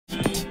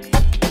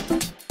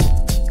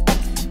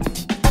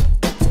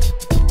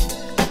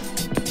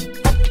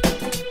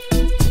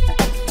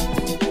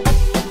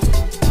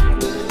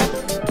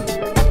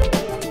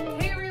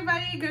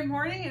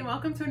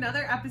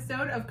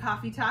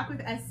Coffee Talk with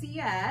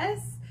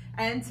SCS,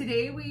 and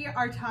today we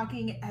are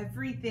talking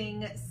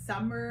everything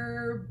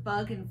summer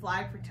bug and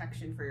fly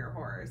protection for your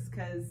horse,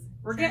 because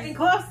we're getting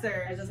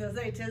closer. I was just gonna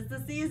say, 'tis the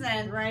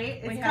season,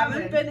 right? We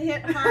haven't been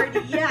hit hard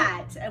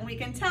yet, and we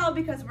can tell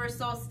because we're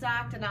so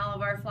stocked in all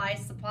of our fly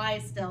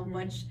supplies still,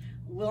 which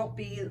won't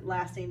be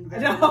lasting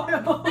very long.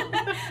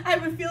 I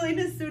have a feeling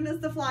as soon as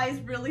the flies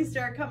really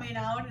start coming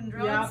out and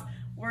drones,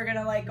 we're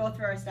gonna like go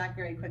through our stock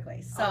very quickly.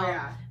 So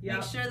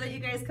make sure that you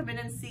guys come in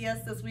and see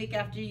us this week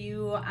after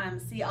you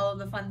see all of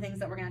the fun things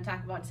that we're gonna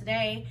talk about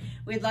today.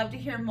 We'd love to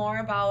hear more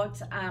about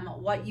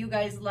what you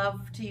guys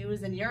love to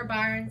use in your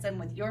barns and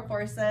with your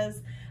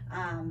horses,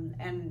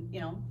 and you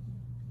know,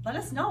 let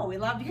us know. We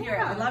love to hear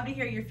it. We love to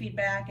hear your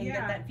feedback and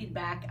get that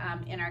feedback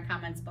in our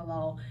comments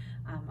below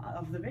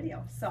of the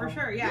video. So for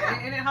sure,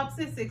 and it helps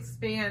us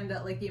expand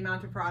like the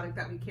amount of product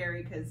that we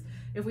carry, because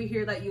if we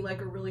hear that you like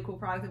a really cool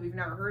product that we've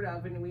never heard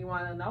of and we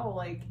want to know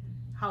like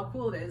how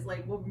cool it is,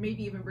 like we'll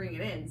maybe even bring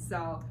it in.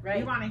 So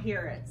we want to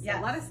hear it. So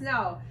let us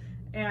know.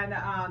 And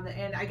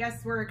I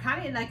guess we're kind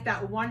of in like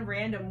that one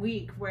random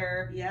week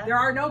where there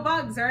are no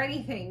bugs or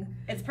anything.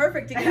 It's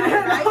perfect to get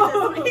out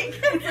right this week.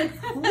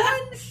 It's like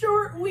one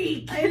short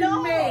week. I know.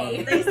 In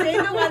May. They say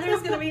the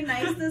weather's going to be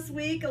nice this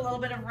week. A little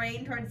bit of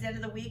rain towards the end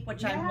of the week,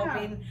 which I'm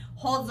hoping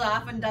holds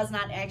off and does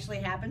not actually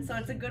happen. So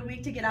it's a good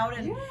week to get out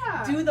and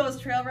do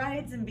those trail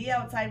rides and be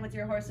outside with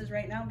your horses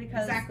right now,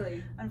 because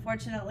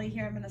unfortunately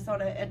here in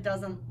Minnesota it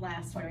doesn't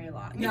last very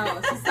long.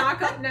 No, so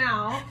stock up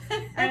now.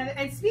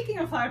 And speaking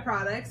of fly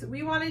products,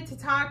 we wanted to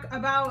talk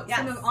about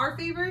some of our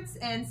favorites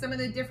and some of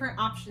the different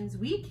options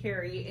we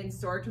carry in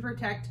store to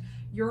protect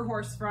your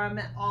horse from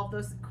all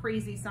those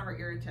crazy summer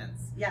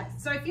irritants.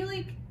 So I feel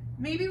like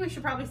maybe we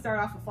should probably start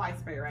off with fly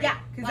spray, right?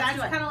 Because that's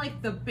kind of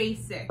like the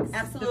basics.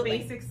 Absolutely. The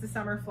basics to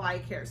summer fly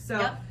care.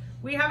 So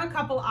we have a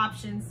couple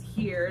options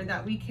here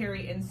that we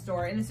carry in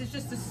store, and this is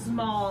just a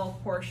small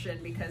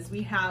portion because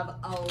we have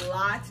a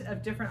lot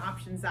of different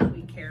options that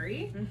we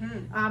carry.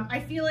 I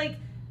feel like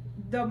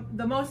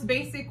the most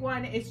basic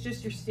one is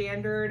just your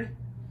standard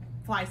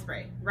fly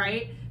spray,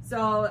 right?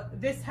 So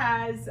this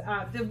has,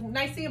 the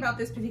nice thing about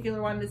this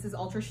particular one, this is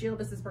Ultra Shield,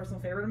 this is a personal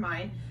favorite of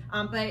mine,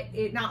 but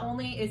it not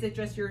only is it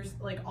just your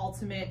like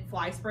ultimate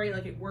fly spray,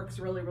 like it works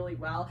really, really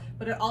well,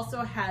 but it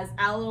also has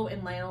aloe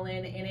and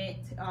lanolin in it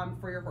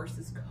for your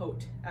horse's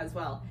coat as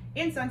well,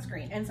 and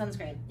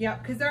sunscreen. Yeah,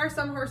 because there are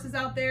some horses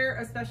out there,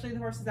 especially the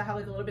horses that have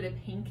like a little bit of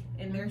pink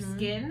in their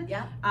skin,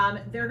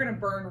 they're gonna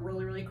burn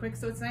really, really quick,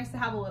 so it's nice to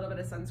have a little bit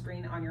of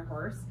sunscreen on your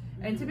horse.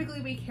 And typically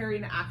we carry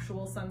an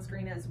actual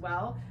sunscreen as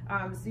well.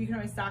 So you can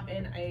always stop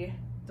in. I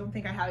don't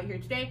think I have it here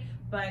today,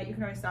 but you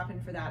can always stop in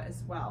for that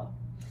as well.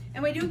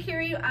 And we do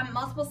carry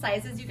multiple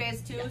sizes, you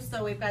guys, too.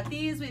 So we've got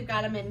these, we've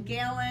got them in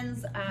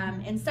gallons,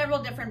 in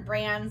several different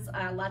brands,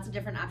 lots of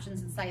different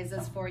options and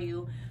sizes for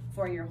you,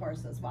 for your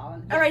horse as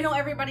well. And I know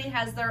everybody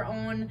has their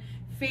own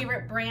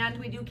favorite brand.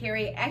 We do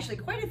carry actually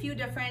quite a few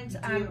different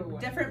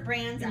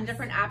brands and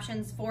different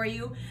options for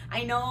you.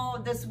 I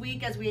know this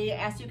week, as we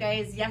asked you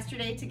guys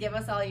yesterday to give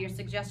us all your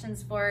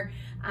suggestions for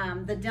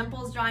the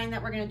Dimples drawing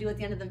that we're going to do at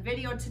the end of the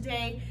video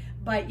today,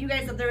 but you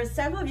guys, there were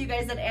several of you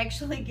guys that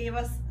actually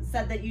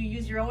said that you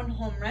use your own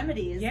home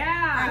remedies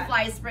for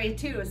fly spray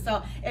too.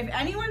 So if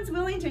anyone's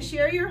willing to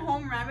share your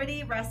home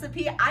remedy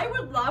recipe, I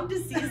would love to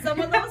see some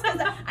of those,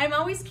 because I'm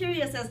always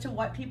curious as to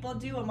what people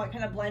do and what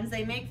kind of blends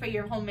they make for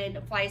your homemade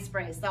fly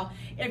spray. So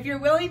if you're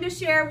willing to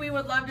share, we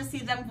would love to see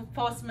them.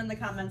 Post them in the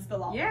comments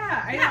below.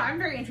 I know. I'm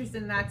very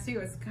interested in that too.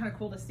 It's kind of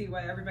cool to see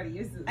what everybody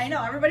uses. I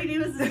know, everybody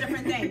uses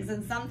different things,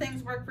 and some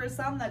things work for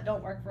some that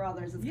don't work for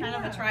others. It's kind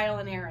of a trial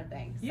and error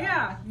thing. So.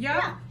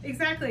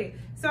 Exactly.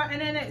 So,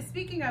 and then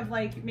speaking of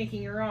like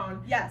making your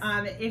own,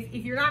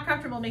 if you're not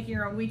comfortable making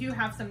your own, we do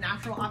have some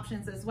natural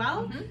options as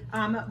well.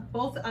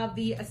 Both of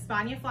the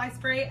Espana fly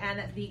spray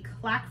and the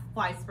Clack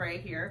fly spray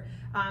here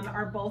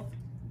are both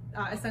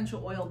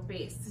essential oil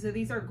based. So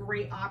these are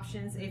great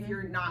options if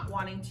you're not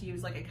wanting to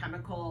use like a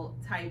chemical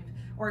type,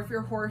 or if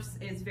your horse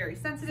is very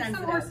sensitive.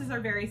 Some horses are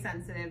very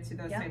sensitive to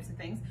those types of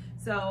things.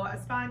 So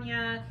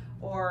Espana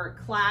or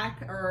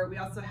Clack, or we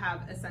also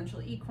have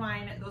Essential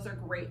Equine. Those are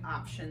great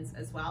options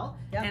as well.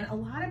 And a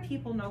lot of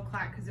people know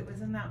Clack because it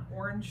was in that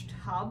orange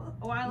tub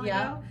a while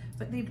ago,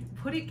 but they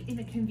put it in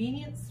a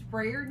convenient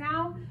sprayer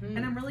now, and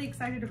I'm really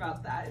excited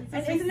about that.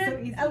 And isn't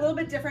it a little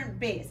bit different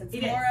base? It's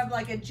more of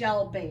like a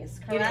gel base,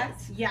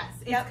 correct? Yes,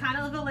 it's kind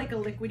of like a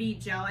liquidy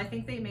gel. I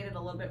think they made it a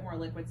little bit more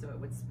liquid so it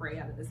would spray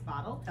out of this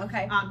bottle.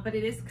 But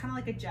it is kind of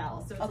like a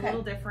gel, so it's a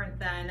little different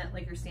than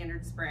like your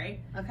standard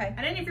spray. And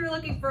then if you're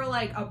looking for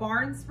like a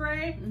barn spray,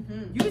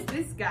 use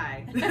this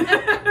guy.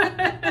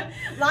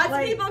 Lots of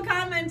people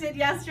commented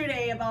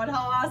yesterday about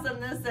how awesome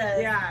this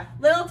is.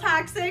 Little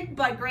toxic,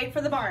 but great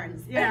for the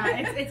barns.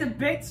 It's a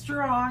bit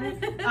strong,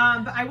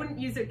 but I wouldn't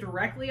use it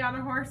directly on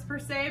a horse per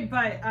se,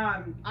 but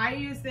I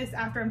use this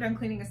after I'm done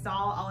cleaning a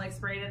stall. I'll like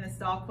spray it in the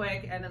stall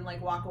quick and then like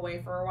walk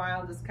away for a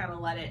while, just kind of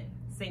let it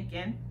sink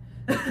in.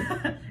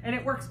 and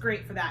it works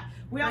great for that.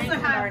 We also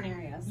have barn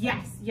areas.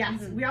 Yes.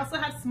 We also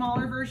have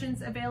smaller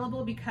versions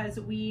available because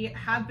we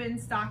have been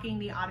stocking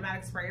the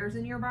automatic sprayers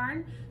in your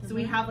barn. So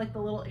we have like the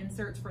little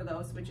inserts for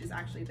those, which is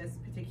actually this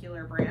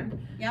particular brand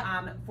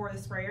for the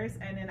sprayers.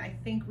 And then I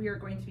think we are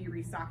going to be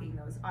restocking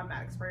those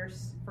automatic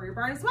sprayers for your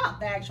barn as well.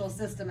 The actual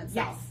system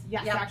itself.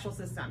 Yes, the actual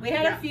system. We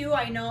had a few,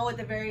 I know, at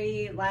the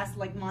very last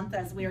like month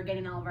as we were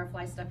getting all of our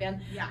fly stuff in.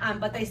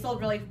 But they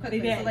sold really quickly,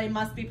 so they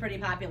must be pretty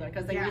popular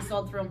because they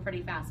resold through them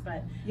pretty fast.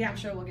 But I'm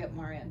sure we'll get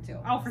more in too.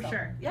 Oh, for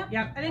sure. Yep.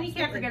 And then you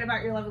can't forget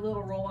about your lovely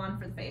little roll-on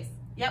for the face.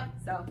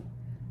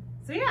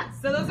 So yeah,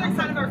 so those are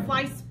kind of our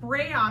fly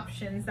spray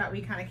options that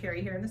we kind of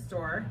carry here in the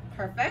store.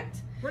 Perfect.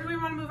 Where do we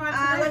want to move on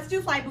to? Let's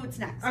do fly boots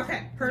next.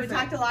 Okay, perfect. We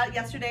talked a lot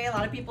yesterday. A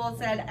lot of people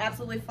said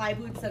absolutely fly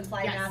boots and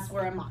fly masks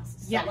were a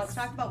must. So let's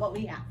talk about what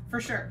we have.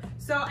 For sure.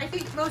 So I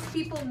think most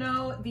people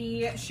know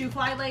the shoe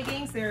fly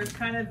leggings. They're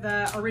kind of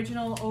the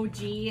original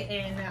OG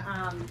in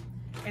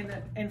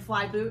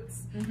fly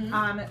boots.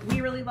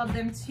 We really love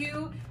them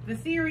too. The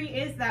theory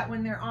is that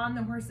when they're on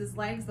the horse's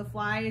legs, the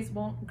flies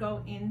won't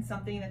go in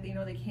something that they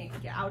know they can't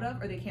get out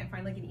of, or they can't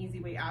find like an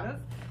easy way out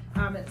of.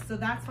 So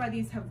that's why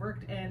these have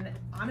worked, and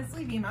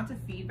honestly the amount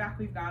of feedback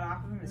we've got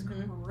off of them is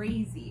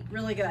crazy.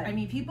 Really good. I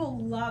mean, people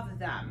love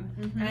them,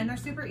 and they're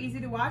super easy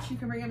to wash. You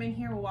can bring them in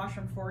here, we'll wash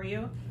them for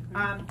you.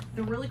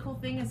 The really cool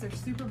thing is they're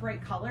super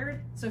bright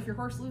colored, so if your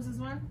horse loses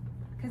one,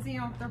 because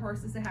you know they're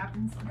horses, it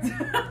happens. You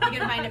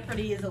can find it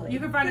pretty easily. You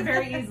can find it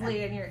very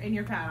easily in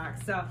your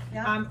paddock. So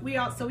we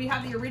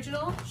have the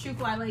original shoe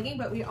fly legging,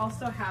 but we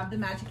also have the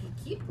Magic-y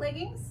Keep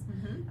leggings.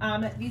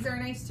 These are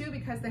nice too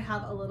because they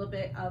have a little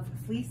bit of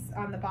fleece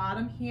on the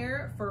bottom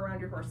here for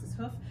around your horse's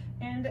hoof,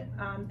 and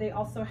they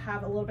also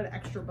have a little bit of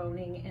extra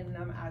boning in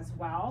them as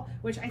well,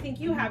 which I think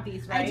you have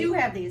these, right? I do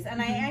have these,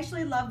 and I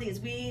actually love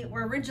these. We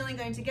were originally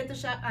going to get the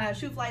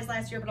shoe flies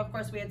last year, but of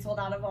course we had sold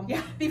out of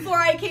them before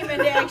I came in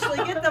to actually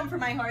get them for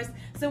my horse.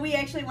 So we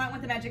actually went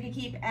with the Magic-y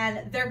Keep,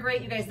 and they're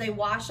great, you guys. They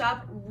wash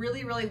up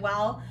really, really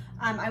well.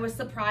 I was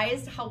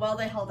surprised how well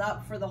they held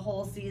up for the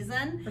whole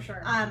season. For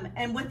sure.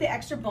 And with the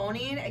extra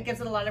boning, it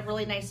gives it a lot of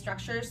really nice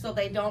structure so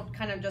they don't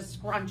kind of just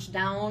scrunch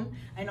down.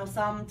 I know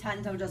some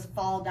tend to just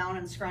fall down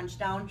and scrunch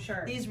down.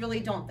 Sure. These really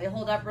don't. They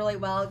hold up really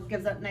well,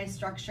 gives it nice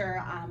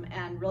structure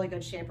and really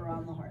good shape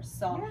around the horse.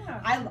 So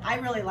I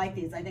really like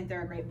these. I think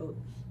they're a great boot.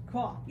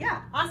 Cool.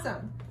 Yeah.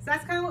 Awesome. So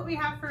that's kind of what we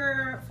have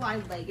for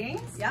fly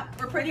leggings.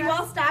 Yep. We're pretty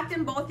well stocked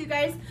in both, you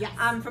guys. Yes.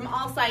 From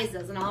all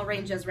sizes and all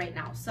ranges right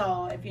now.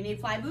 So if you need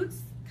fly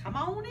boots, come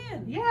on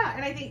in. Yeah,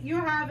 and I think you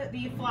have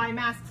the fly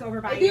masks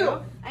over by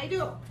you. I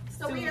do.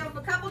 So we have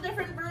a couple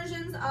different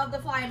versions of the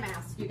fly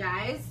mask, you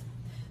guys.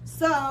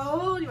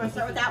 So, you want to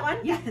start with that one?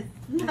 Yes.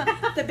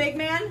 The big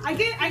man? I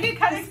get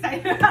kind of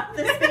excited about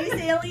the space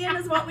alien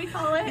is what we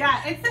call it.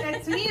 Yeah,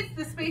 to me it's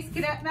the space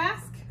cadet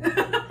mask.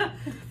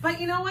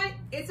 But you know what?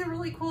 It's a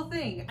really cool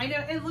thing. I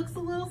know it looks a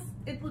little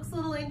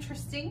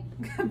interesting,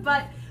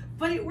 but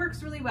it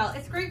works really well.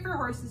 It's great for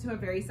horses who have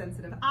very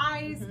sensitive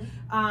eyes.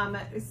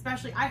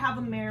 Especially, I have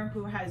a mare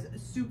who has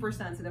super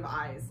sensitive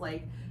eyes.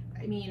 Like,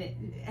 I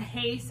mean,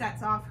 hay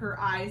sets off her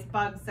eyes,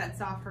 bugs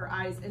sets off her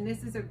eyes, and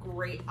this is a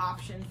great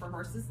option for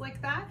horses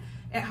like that.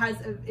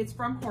 It's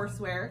from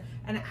Horseware,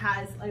 and it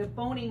has like a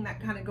boning that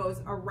kind of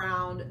goes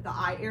around the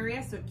eye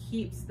area, so it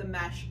keeps the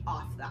mesh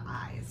off the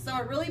eyes. So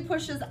it really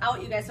pushes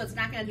out, you guys, so it's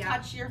not going to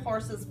touch your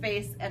horse's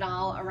face at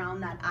all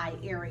around that eye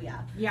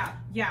area. Yeah.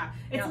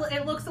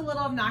 It looks a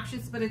little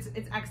obnoxious, but it's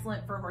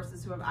excellent for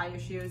horses who have eye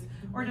issues,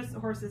 or just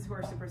horses who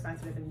are super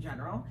sensitive in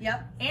general.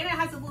 Yep. And it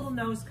has a little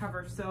nose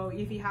cover, so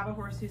if you have a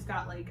horse who's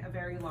got like a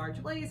very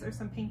large lace or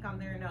some pink on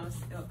their nose,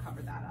 it'll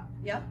cover that up.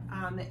 Yep.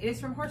 It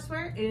is from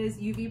Horseware. It is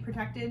UV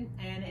protected,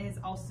 and it is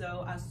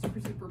also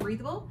super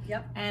breathable.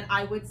 Yep. And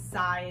I would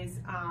size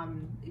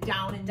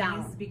down in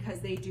these because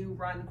they do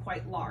run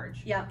quite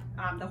large. Yep.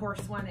 The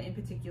horse one in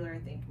particular, I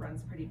think,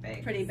 runs pretty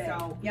big.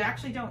 So we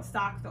actually don't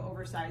stock the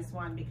oversized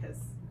one because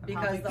the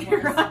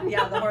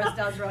horse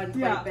does run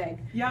quite big.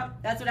 Yep.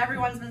 That's what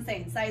everyone's been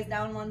saying. Size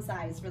down one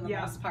size for the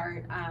most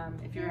part.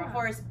 If you're a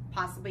horse,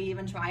 possibly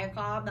even try a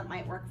cob. That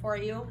might work for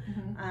you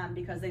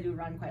because they do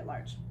run quite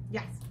large.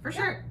 Yes, for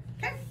sure.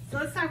 Okay. So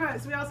let's talk about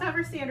it. So we also have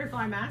our standard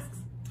fly masks.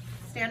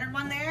 Standard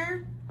one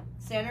there.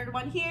 Standard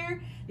one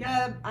here.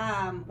 The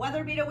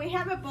Weather Beetle, we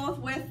have it both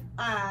with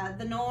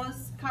the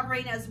nose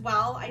covering as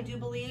well, I do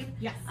believe.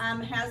 Yes.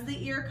 Has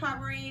the ear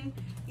covering.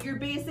 Your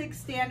basic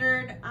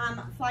standard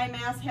fly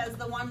mask has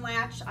the one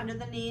latch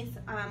underneath,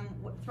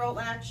 throat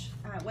latch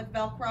with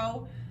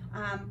Velcro.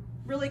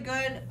 Really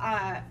good,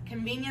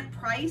 convenient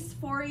price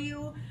for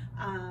you.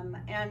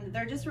 And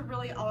they're just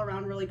really all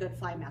around really good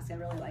fly masks. I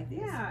really like these.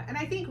 Yeah, and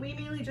I think we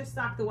mainly just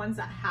stock the ones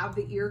that have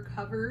the ear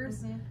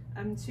covers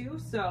too.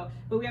 So,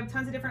 but we have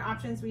tons of different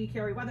options. We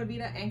carry Weather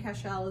Beetle and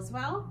Cashel as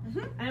well.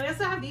 And we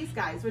also have these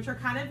guys, which are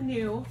kind of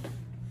new.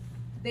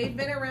 They've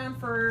been around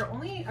for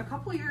only a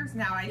couple years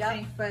now, I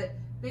think, but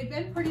they've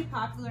been pretty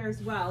popular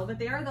as well. But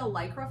they are the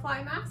Lycra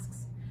fly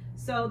masks.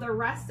 So the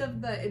rest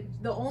of the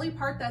only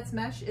part that's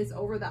mesh is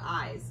over the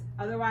eyes.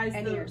 Otherwise,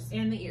 and ears.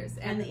 And the ears.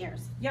 And the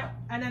ears. Yep.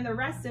 And then the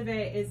rest of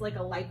it is like a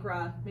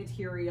lycra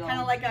material.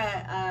 Kind of like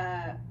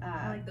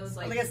like those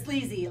like a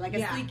sleazy, like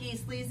a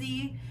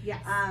sleazy.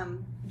 Yes.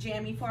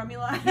 Jammy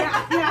formula.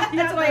 Yeah.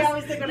 That's what I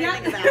always think when I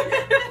think about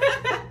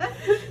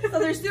it. So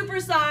they're super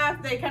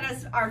soft. They kind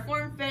of are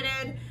form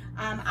fitted.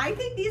 I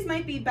think these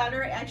might be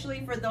better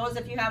actually for those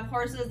if you have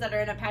horses that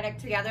are in a paddock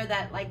together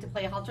that like to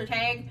play halter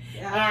tag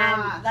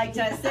and like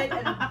to sit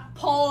and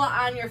pull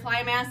on your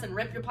fly mass and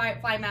rip your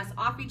fly mass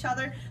off each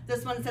other.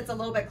 This one sits a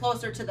little bit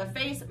closer to the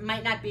face.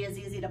 Might not be as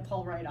easy to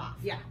pull right off.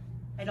 Yeah.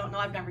 I don't know.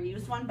 I've never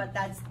used one, but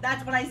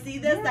that's when I see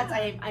this. That's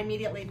I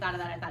immediately thought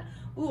of that. I thought,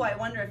 ooh, I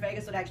wonder if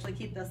Vegas would actually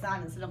keep this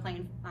on instead of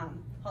playing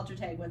halter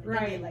tag with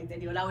Indy like they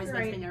do. It always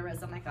makes me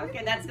nervous. I'm like,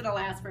 okay, that's gonna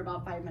last for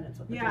about 5 minutes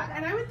with the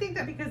and I would think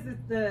that because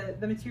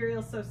the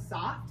material is so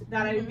soft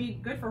that it would be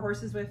good for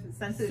horses with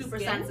sensitive super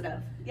skin.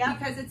 sensitive. Yeah,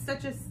 because it's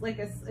such a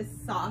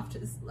soft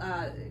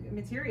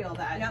material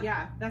that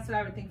that's what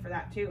I would think for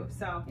that too.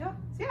 So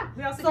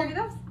we also carry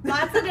those.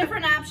 Lots of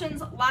different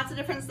options, lots of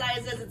different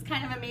sizes. It's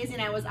kind of amazing.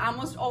 I was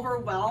almost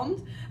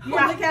overwhelmed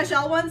when the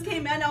Cashel ones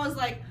came in. I was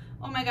like,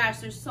 oh my gosh,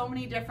 there's so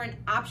many different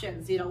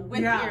options, you know,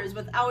 with ears,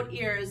 without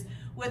ears,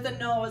 with a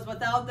nose,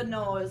 without the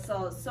nose,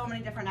 so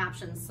many different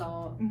options.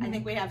 So I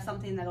think we have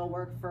something that'll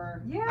work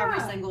for every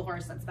single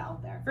horse that's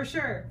out there. For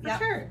sure, for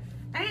sure.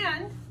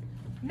 And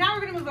now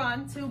we're gonna move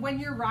on to when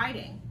you're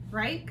riding,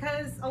 right?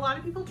 Because a lot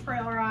of people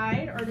trail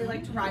ride or they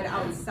like to ride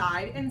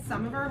outside, and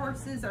some of our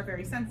horses are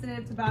very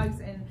sensitive to bugs,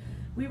 and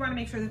we want to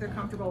make sure that they're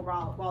comfortable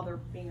while they're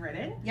being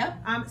ridden.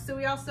 Yep. So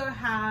we also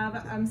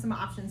have some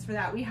options for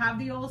that. We have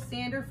the old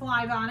standard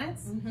fly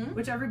bonnets,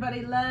 which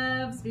everybody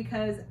loves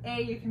because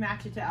you can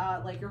match it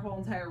to like your whole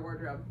entire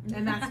wardrobe,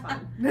 and that's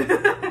fun.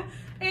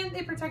 And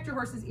they protect your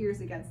horse's ears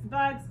against the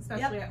bugs,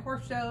 especially at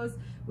horse shows.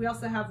 We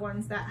also have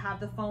ones that have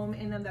the foam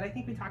in them that I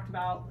think we talked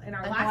about in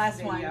our last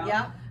video.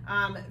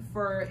 One.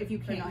 For if you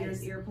can't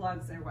use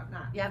earplugs or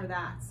whatnot for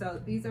that.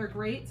 So these are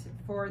great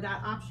for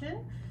that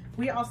option.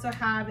 We also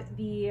have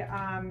the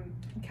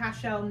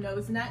Cashel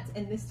nose net,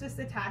 and this just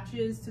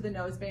attaches to the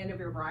nose band of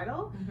your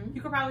bridle. You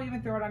could probably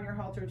even throw it on your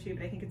halter too,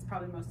 but I think it's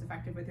probably most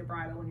effective with your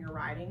bridle when you're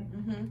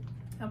riding.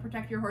 It'll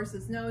protect your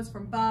horse's nose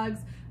from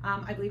bugs.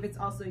 I believe it's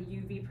also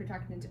UV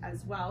protectant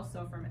as well,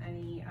 so from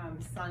any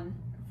sun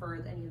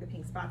for any of the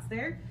pink spots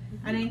there.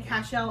 And then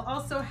Cashel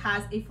also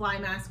has a fly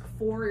mask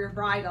for your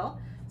bridle,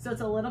 so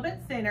it's a little bit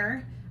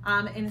thinner,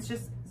 and it's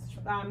just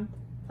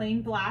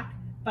plain black.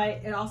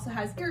 But it also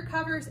has ear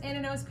covers and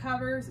a nose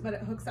covers, but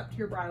it hooks up to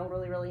your bridle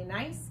really, really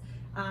nice.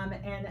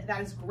 And that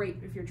is great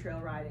if you're trail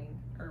riding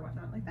or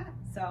whatnot like that.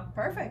 So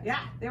perfect. Yeah,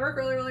 they work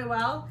really, really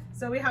well.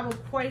 So we have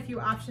quite a few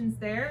options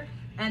there.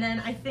 And then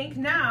I think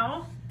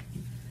now,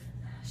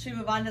 should we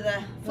move on to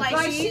the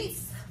fly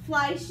sheets?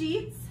 Fly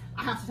sheets.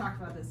 I have to talk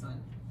about this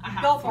one.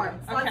 Go for it.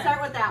 So let's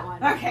start with that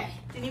one. Okay.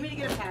 Do you need me to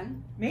get a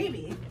pen?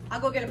 Maybe.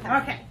 I'll go get a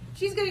pen. Okay.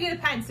 She's gonna get a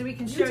pen so we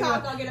can show you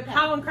I'll get a pen.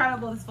 how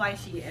incredible this fly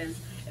sheet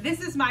is. This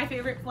is my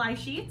favorite fly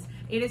sheet.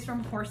 It is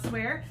from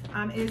Horseware.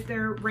 It is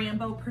their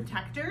Rambo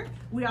Protector.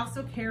 We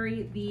also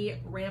carry the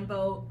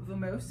Rambo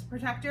Vamoose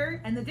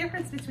Protector. And the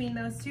difference between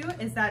those two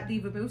is that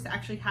the Vamoose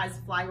actually has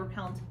fly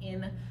repellent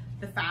in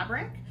the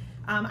fabric.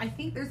 I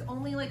think there's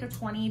only like a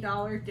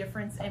 $20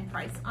 difference in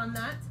price on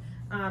that.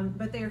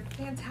 But they're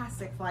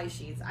fantastic fly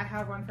sheets. I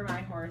have one for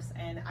my horse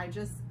and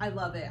I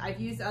love it.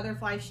 I've used other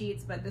fly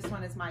sheets, but this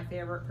one is my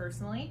favorite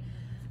personally.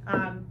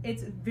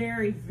 It's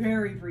very,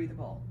 very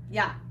breathable.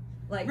 Yeah.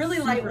 Like really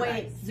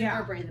lightweight, nice.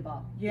 super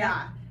breathable.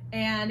 Yeah.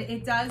 And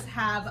it does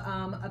have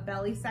a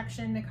belly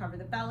section to cover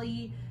the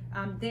belly.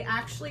 They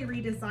actually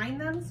redesigned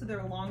them so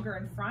they're longer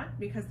in front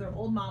because their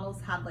old models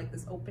had like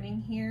this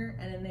opening here,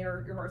 and then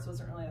your horse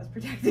wasn't really as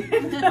protected.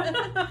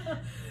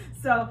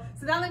 so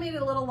now they made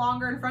it a little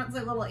longer in front. It's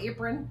like a little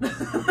apron.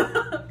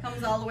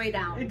 Comes all the way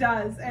down. It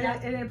does,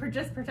 and it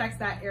just protects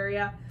that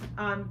area.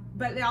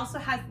 But it also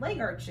has leg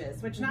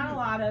arches, which not a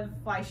lot of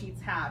fly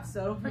sheets have.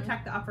 So it'll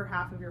protect the upper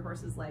half of your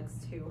horse's legs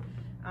too.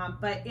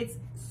 But it's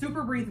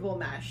super breathable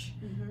mesh,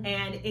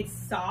 and it's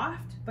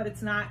soft, but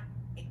it's not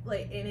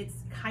like, and it's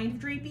kind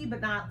of drapey, but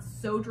not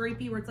so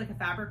drapey where it's like a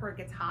fabric where it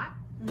gets hot.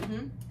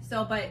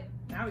 So, but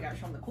now we gotta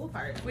show them the cool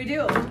part. We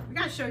do. We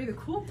gotta show you the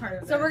cool part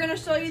of it. So we're gonna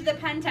show you the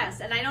pen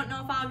test, and I don't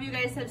know if all of you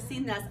guys have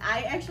seen this.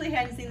 I actually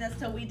hadn't seen this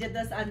till we did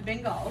this on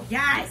bingo.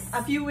 Yes.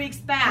 A few weeks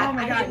back. Oh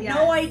my God, I had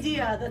no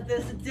idea that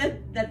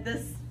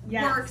this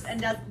works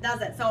and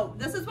does it. So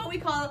this is what we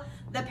call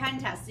the pen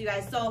test, you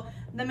guys. So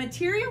the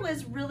material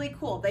is really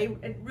cool.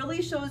 It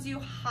really shows you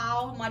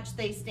how much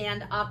they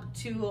stand up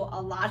to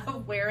a lot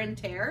of wear and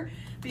tear,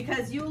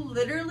 because you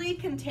literally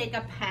can take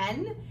a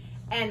pen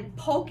and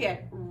poke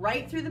it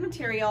right through the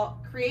material,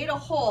 create a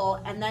hole,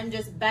 and then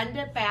just bend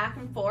it back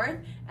and forth,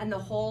 and the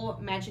hole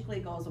magically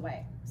goes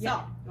away. So,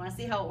 you wanna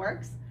see how it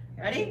works?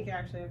 Ready? I think you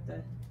actually have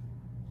to.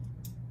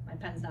 My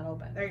pen's not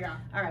open. There you go.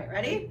 All right,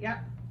 ready?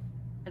 Yep.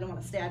 I don't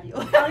wanna stab you.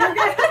 Oh, you're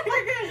good,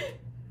 you're good.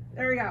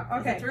 There we go,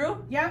 okay. Is it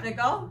through? Yep. Did it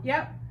go?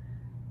 Yep.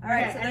 All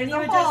right, okay, so and there's then you a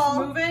would just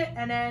hole. move it,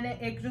 and then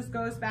it just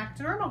goes back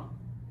to normal.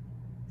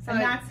 So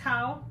And that's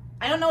how.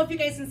 I don't know if you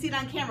guys can see it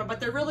on camera, but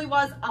there really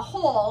was a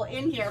hole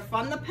in here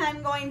from the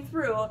pen going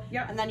through.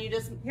 Yep. And then you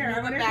just Here, I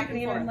move wonder it if back you can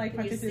and forth. even, like, Can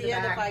punch you it through see the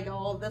it back? if I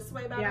go this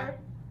way better? Yeah.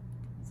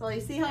 So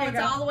you see how There you it's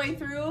go. all the way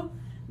through?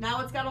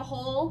 Now it's got a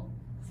hole.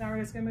 So now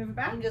we're just gonna move it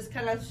back. And just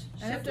kind of And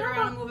shift it's it around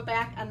normal. and move it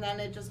back, and then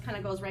it just kind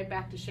of goes right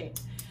back to shape.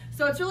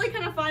 So it's really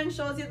kind of fun.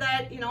 Shows you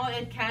that, you know,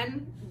 it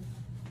can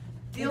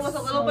deal It's with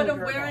a little so bit of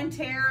durable. wear and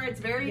tear. It's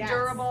very Yes.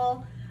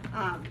 durable.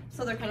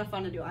 So they're kind of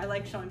fun to do. I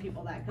like showing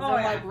people that because Oh,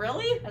 they're yeah. like,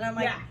 really? And I'm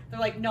like, Yeah. they're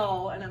like,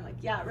 no. And I'm like,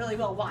 yeah, it really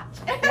will. Watch.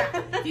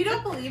 If you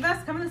don't believe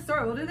us, come in the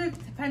store. We'll do the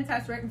pen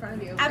test right in front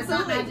of you.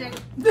 Absolutely. It's not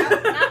magic.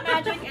 Yep, not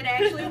magic. It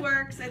actually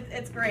works.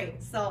 It's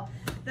great. So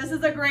this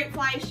is a great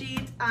fly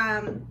sheet.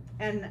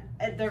 And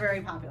they're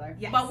very popular.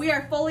 Yes. But we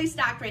are fully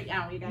stocked right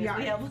now, you guys. We are.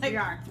 We have like We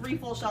are. 3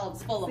 full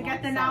shelves full So of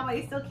get them. them now while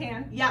you still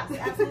can. Yes,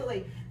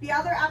 absolutely. The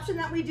other option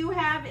that we do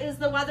have is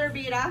the Weather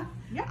Vita.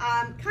 Yep.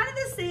 Kind of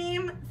the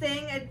same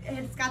thing.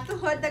 It's got the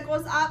hood that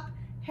goes up,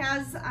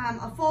 has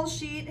a full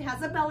sheet,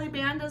 has a belly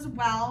band as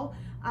well.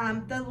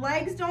 The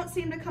legs don't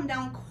seem to come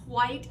down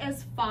quite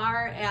as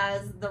far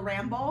as the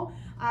Rambo,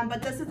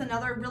 but this is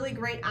another really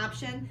great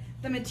option.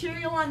 The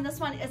material on this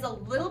one is a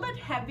little bit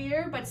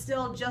heavier, but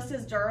still just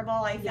as durable,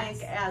 I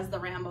think, as the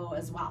Rambo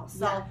as well.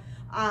 So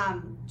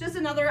just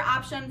another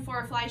option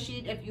for a fly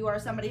sheet if you are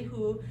somebody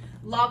who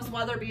loves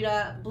Weather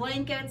Vita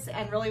blankets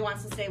and really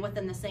wants to stay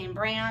within the same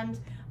brand.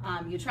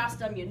 You trust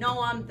them, you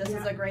know them. This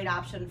is a great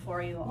option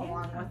for you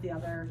along with the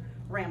other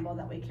Rambo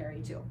that we carry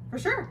too. For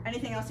sure.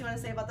 Anything else you want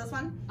to say about this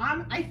one?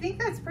 I think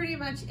that's pretty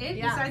much it.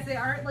 Yeah. Besides, they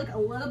are like a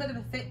little bit of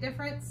a fit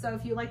difference. So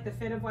if you like the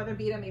fit of Weather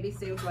Vita, maybe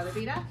stay with Weather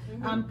Vita.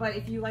 But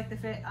if you like the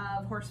fit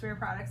of Horseware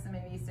products, then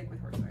maybe stick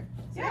with Horseware.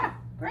 So, Yeah,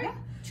 great. Yeah.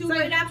 Two So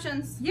great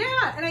options.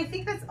 Yeah, and I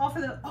think that's all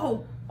for the.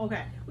 Oh,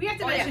 okay. We have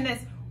to Oh, mention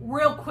this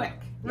real quick.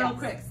 Yes.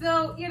 Quick.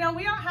 So we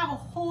don't have a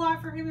whole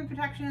lot for human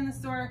protection in the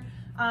store.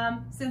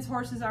 Since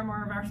horses are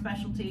more of our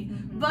specialty.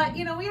 But,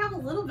 we have a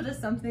little bit of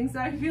something, so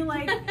I feel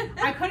like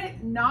I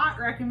couldn't not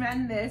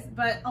recommend this,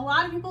 but a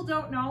lot of people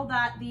don't know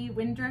that the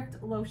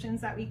Windrift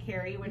lotions that we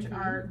carry, which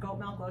are goat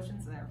milk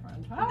lotions, they're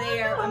fun.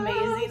 They are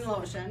amazing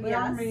lotion. They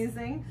are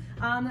amazing.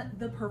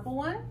 The purple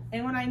one,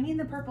 and when I mean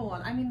the purple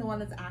one, I mean the one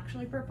that's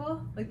actually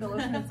purple, like the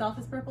lotion itself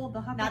is purple, the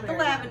huckleberry Not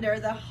the lavender,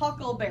 the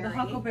huckleberry. The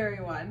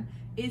huckleberry one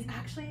is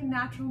actually a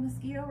natural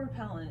mosquito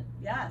repellent.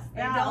 Yes,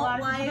 Yeah, I a lot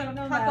don't of people like don't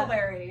know that.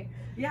 huckleberry.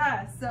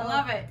 Yeah, so I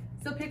love it.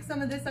 So pick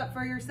some of this up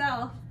for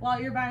yourself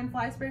while you're buying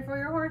fly spray for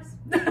your horse.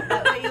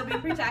 That way you'll be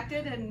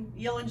protected and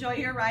you'll enjoy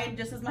your ride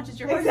just as much as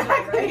your horse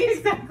Exactly, will, right?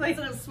 exactly.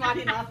 Instead of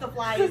swatting off the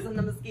flies and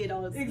the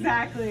mosquitoes.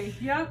 Exactly.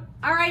 Yep.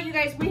 All right, you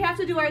guys, we have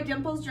to do our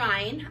Dimples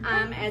drawing.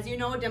 As you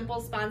know,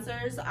 Dimples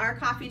sponsors our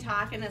Coffee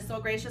Talk and is so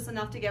gracious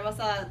enough to give us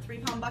a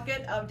 3-pound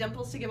bucket of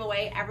Dimples to give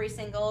away every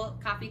single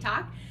Coffee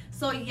Talk.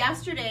 So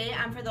yesterday,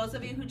 for those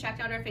of you who checked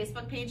out our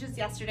Facebook pages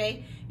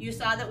yesterday, you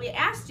saw that we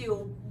asked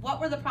you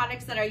what were the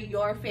products that are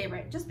your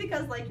favorite. Just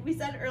because, like we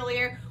said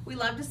earlier, we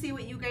love to see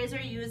what you guys are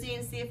using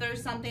and see if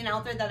there's something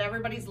out there that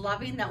everybody's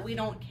loving that we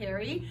don't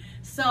carry.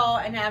 So,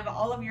 and have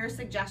all of your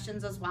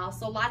suggestions as well.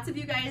 So lots of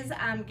you guys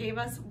gave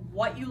us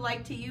what you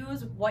like to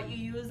use, what you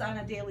use on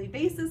a daily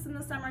basis in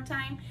the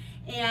summertime.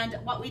 And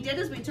what we did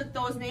is we took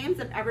those names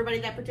of everybody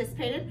that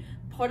participated,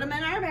 put them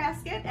in our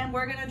basket, and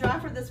we're gonna draw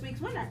for this week's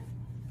winner.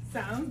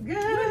 Sounds good.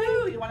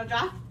 Woohoo! You wanna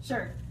draw?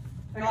 Sure.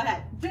 Go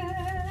ahead. Da,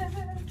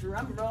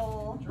 Drum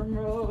roll. drum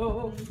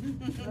roll.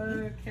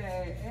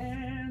 Okay,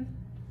 and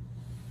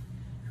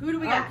Who do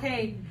we got?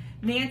 okay,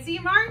 Nancy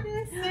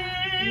Martinson.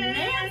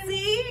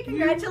 Nancy,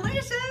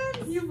 congratulations.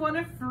 You've won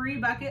a free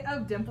bucket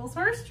of Dimples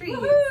horse treats.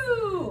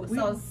 Woohoo!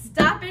 So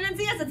stop in and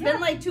see us. It's been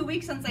like 2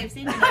 weeks since I've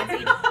seen you,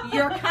 Nancy.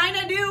 You're kind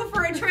of due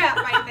for a trip,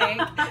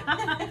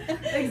 I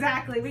think.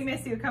 Exactly. We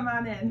miss you. Come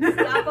on in.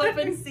 Stop up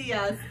and see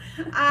us.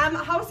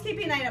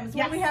 Housekeeping items.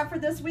 Yes. What we have for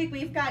this week,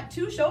 we've got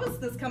 2 shows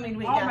this coming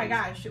weekend. Oh my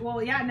gosh.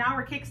 Well, yeah, now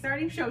we're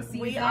kickstarting show season.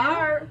 We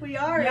are.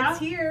 Yeah. It's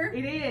here.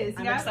 It is.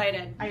 I'm Yep.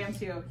 excited. I am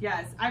too.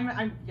 Yes.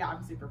 I'm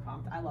super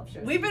pumped. I love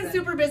shows. We've been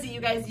super busy,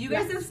 you guys. You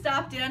guys Yes. have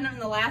stopped in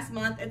the last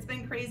month. It's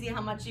been crazy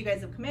how much you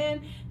guys have come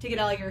in to get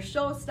all your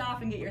show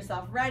stuff and get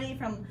yourself ready.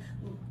 From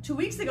 2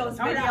 weeks ago's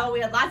Oh, video, yeah. we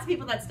had lots of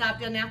people that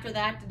stopped in after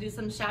that to do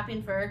some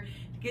shopping to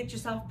get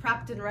yourself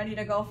prepped and ready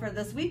to go for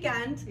this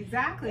weekend.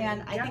 Exactly.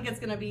 And I Yep. think it's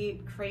going to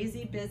be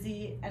crazy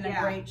busy and a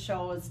Yeah. great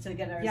shows to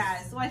get us. Yeah,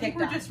 so I think kicked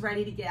we're off. just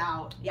ready to get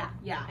out. Yeah,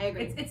 Yeah, I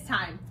agree. It's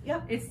time.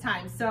 Yep. It's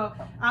time. So,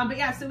 but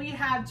yeah, so we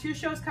have 2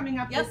 shows coming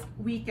up Yep. this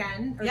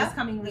weekend, or Yep. this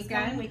coming This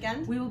weekend. coming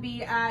weekend. We will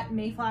be at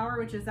Mayflower,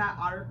 which is at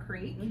Otter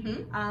Creek.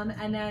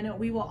 And then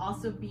we will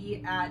also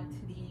be at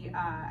the,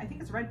 I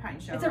think it's Red Pine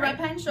Show. It's a right?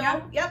 Red Pine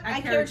Show. Yep.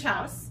 At Carriage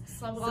House.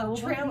 So we'll we'll have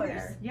be trailers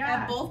there. Yeah.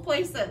 at both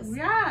places.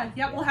 Yeah,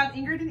 we'll have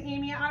Ingrid and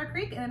Amy at Otter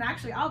Creek, and then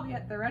actually I'll be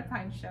at the Red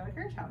Pine Show at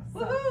Carriage House.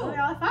 So Woohoo! it'll be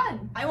a lot of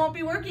fun. I won't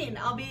be working.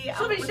 I'll be She'll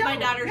out be with showing. my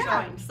daughter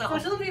Yeah. showing. So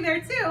she'll be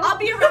there too. I'll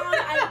be around.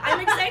 I'm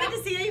excited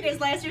to see you guys.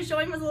 Last year's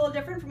showing was a little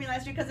different for me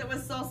last year because it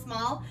was so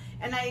small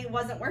and I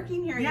wasn't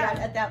working here yet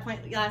at that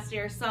point last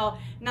year. So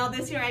now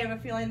this year I have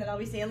a feeling that I'll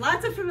be seeing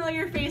lots of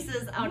familiar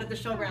faces out at the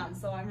showground.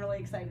 So I'm really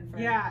excited for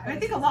it. Yeah, I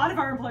think a lot of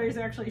our employers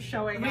are actually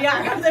showing We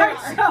are. at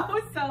our show.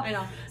 So I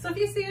know. So if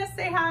you see us,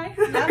 say hi.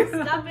 Yep,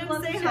 stop in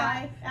and say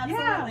hi.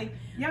 Absolutely.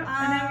 Yep.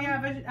 And then we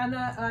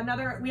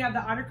have we have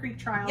the Otter Creek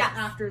Trials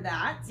after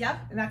that.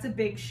 Yep. And that's a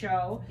big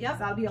show. Yep. So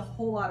that'll be a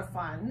whole lot of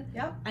fun.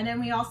 Yep. And then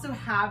we also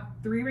have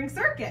Three Ring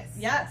Circus.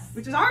 Yes.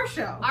 Which is our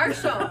show. Our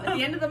show at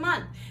the end of the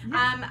month.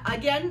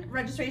 Again,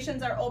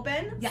 registrations are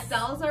open. Yes.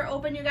 Cells are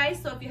open, you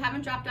guys. So if you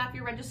haven't dropped off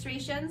your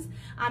registrations,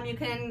 you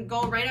can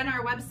go right on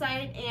our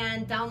website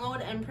and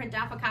download and print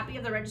off a copy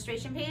of the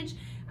registration page.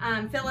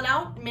 Fill it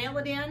out, mail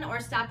it in, or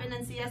stop in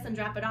and see us and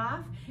drop it off.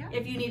 Yep.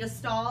 If you need a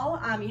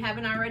stall, you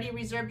haven't already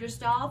reserved your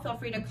stall, feel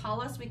free to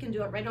call us. We can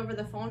do it right over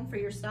the phone for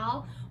your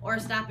stall, or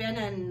stop in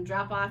and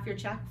drop off your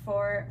check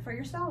for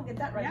your stall. Get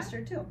that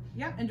registered too.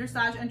 Yep, and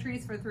dressage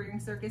entries for Three Ring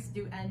Circus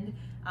do end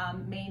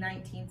May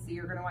 19th, so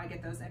you're going to want to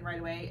get those in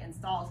right away. And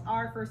stalls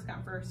are first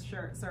come, first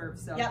served,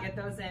 so get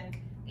those in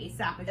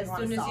ASAP if you want to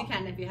stall. As soon as you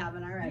can if you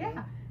haven't already.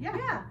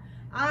 Yeah.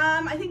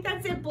 I think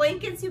that's it.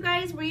 Blankets, you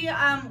guys.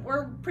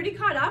 We're pretty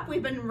caught up.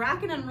 We've been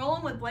rocking and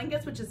rolling with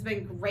blankets, which has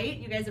been great.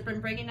 You guys have been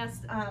bringing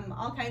us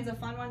all kinds of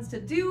fun ones to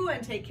do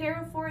and take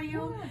care of for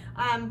you.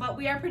 But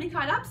we are pretty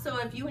caught up. So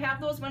if you have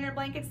those winter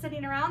blankets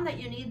sitting around that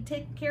you need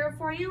taken care of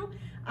for you,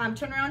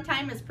 turnaround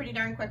time is pretty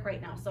darn quick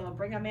right now. So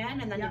bring them in,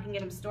 and then you can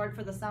get them stored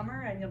for the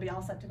summer, and you'll be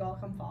all set to go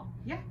come fall.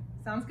 Yeah.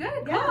 Sounds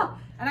good. Yeah. Cool.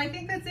 And I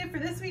think that's it for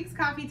this week's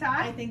Coffee Talk.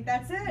 I think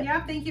that's it.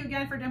 Yeah. Thank you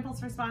again for Dimples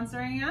for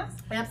sponsoring us.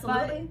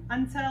 Absolutely. But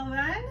until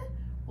then,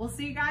 we'll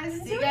see you guys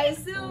soon. See you guys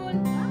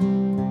soon.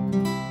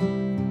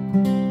 Bye.